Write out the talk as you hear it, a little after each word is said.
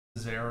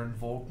This is Aaron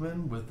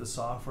Volkman with the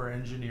Software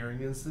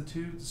Engineering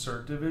Institute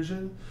CERT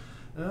Division,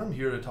 and I'm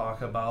here to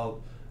talk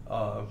about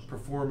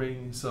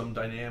performing some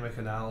dynamic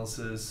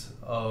analysis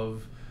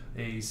of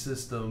a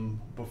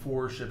system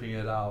before shipping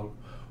it out.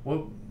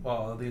 What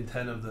the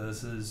intent of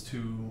this is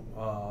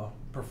to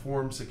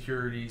perform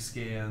security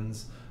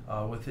scans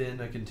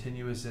within a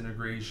continuous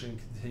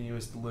integration,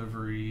 continuous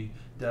delivery,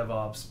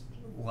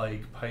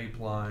 DevOps-like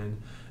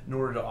pipeline in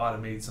order to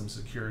automate some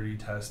security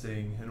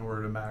testing in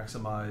order to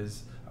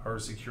maximize our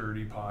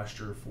security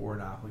posture for an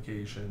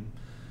application.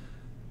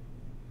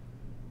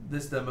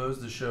 This demo is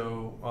to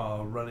show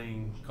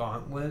running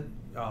Gauntlet,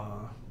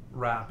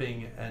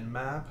 wrapping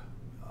NMAP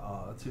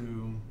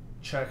to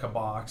check a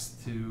box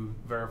to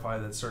verify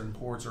that certain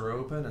ports are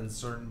open and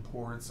certain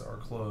ports are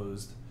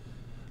closed.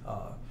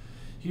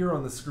 Here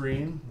on the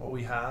screen, what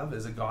we have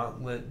is a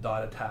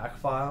gauntlet.attack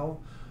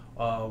file.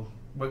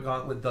 What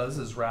Gauntlet does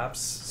is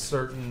wraps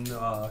certain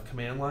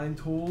command line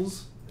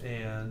tools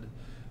and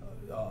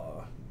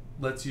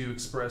lets you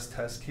express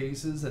test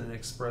cases in an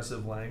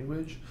expressive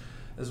language,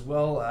 as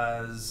well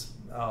as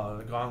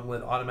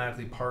Gauntlet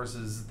automatically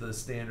parses the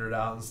standard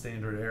out and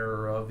standard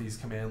error of these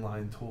command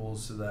line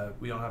tools so that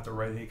we don't have to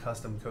write any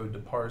custom code to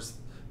parse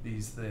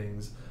these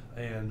things,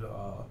 and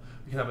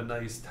we can have a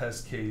nice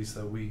test case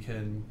that we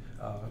can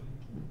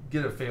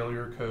get a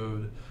failure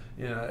code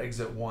in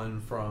exit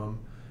 1 from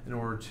in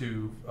order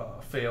to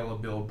fail a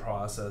build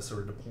process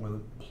or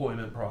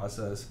deployment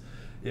process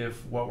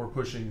if what we're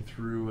pushing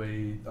through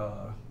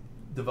a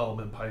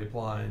development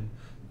pipeline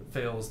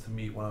fails to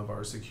meet one of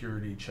our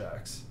security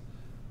checks.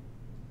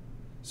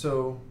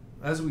 So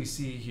as we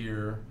see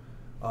here,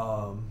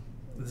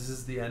 this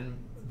is the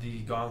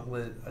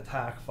Gauntlet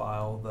attack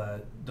file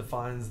that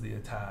defines the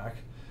attack.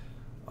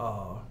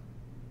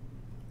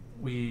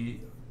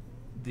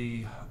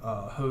 The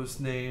host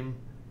name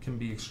can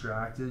be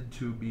extracted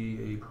to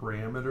be a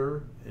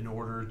parameter in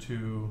order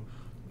to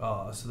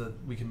so that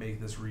we can make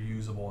this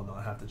reusable and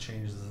not have to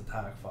change this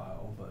attack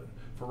file. But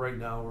for right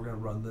now, we're going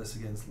to run this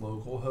against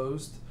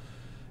localhost,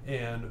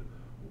 and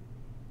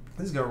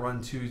this is going to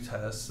run 2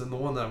 tests, and the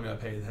one that I'm going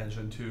to pay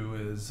attention to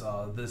is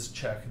this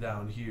check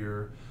down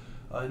here.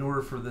 In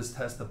order for this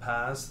test to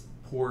pass,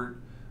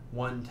 port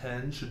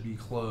 110 should be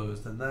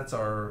closed, and that's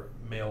our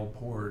mail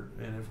port.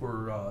 And if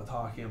we're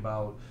talking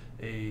about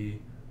a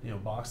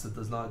box that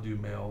does not do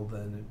mail,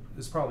 then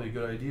it's probably a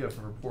good idea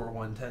for port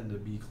 110 to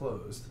be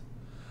closed.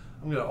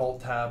 I'm going to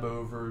Alt-Tab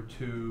over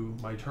to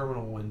my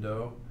terminal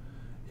window,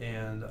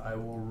 and I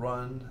will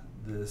run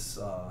this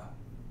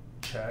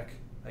check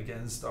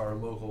against our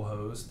local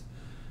host,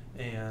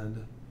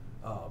 and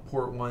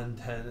port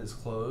 110 is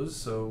closed,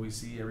 so we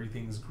see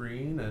everything's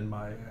green, and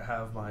I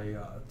have my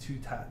 2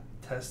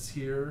 tests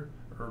here,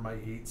 or my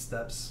 8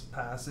 steps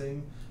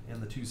passing,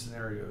 and the 2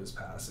 scenarios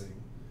passing.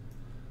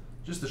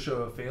 Just to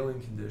show a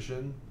failing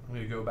condition, I'm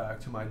going to go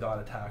back to my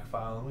 .attack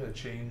file. I'm going to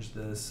change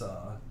this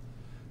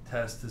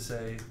test to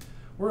say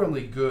we're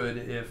only good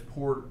if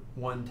port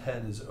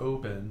 110 is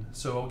open,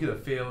 so I'll get a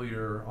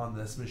failure on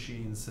this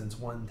machine since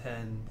port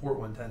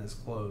 110 is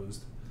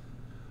closed.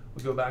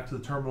 We'll go back to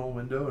the terminal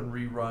window and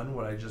rerun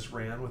what I just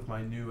ran with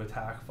my new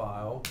attack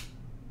file.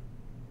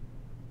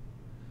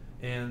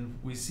 And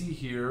we see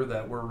here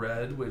that we're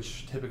red,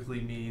 which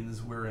typically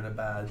means we're in a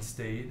bad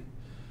state.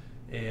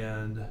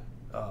 And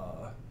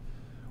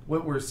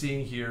what we're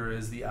seeing here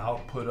is the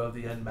output of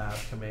the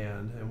nmap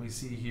command, and we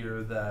see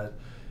here that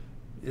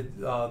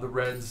the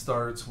red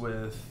starts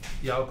with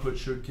the output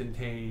should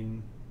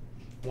contain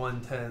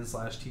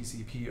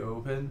 110/TCP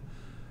open.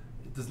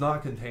 It does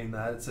not contain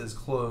that. It says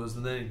closed,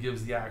 and then it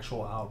gives the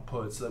actual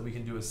output so that we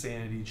can do a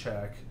sanity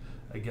check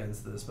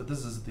against this. But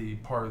this is the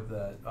part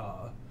that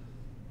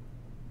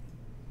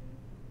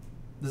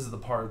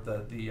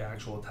the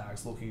actual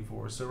attack's looking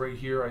for. So right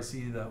here, I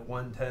see that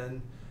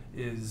 110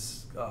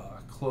 is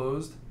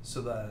closed,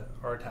 so that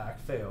our attack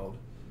failed.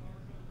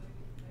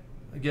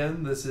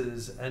 Again, this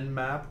is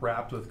nmap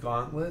wrapped with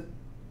Gauntlet.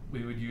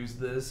 We would use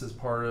this as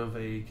part of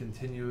a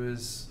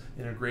continuous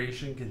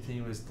integration,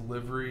 continuous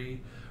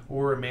delivery,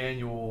 or a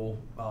manual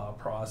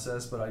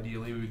process, but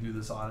ideally we would do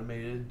this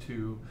automated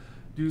to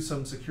do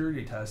some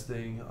security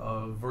testing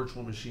of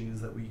virtual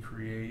machines that we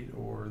create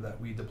or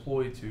that we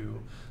deploy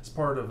to as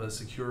part of a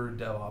secure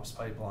DevOps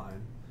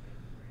pipeline.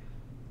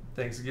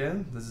 Thanks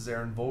again. This is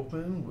Aaron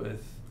Volkman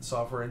with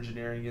Software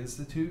Engineering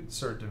Institute,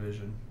 CERT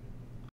Division.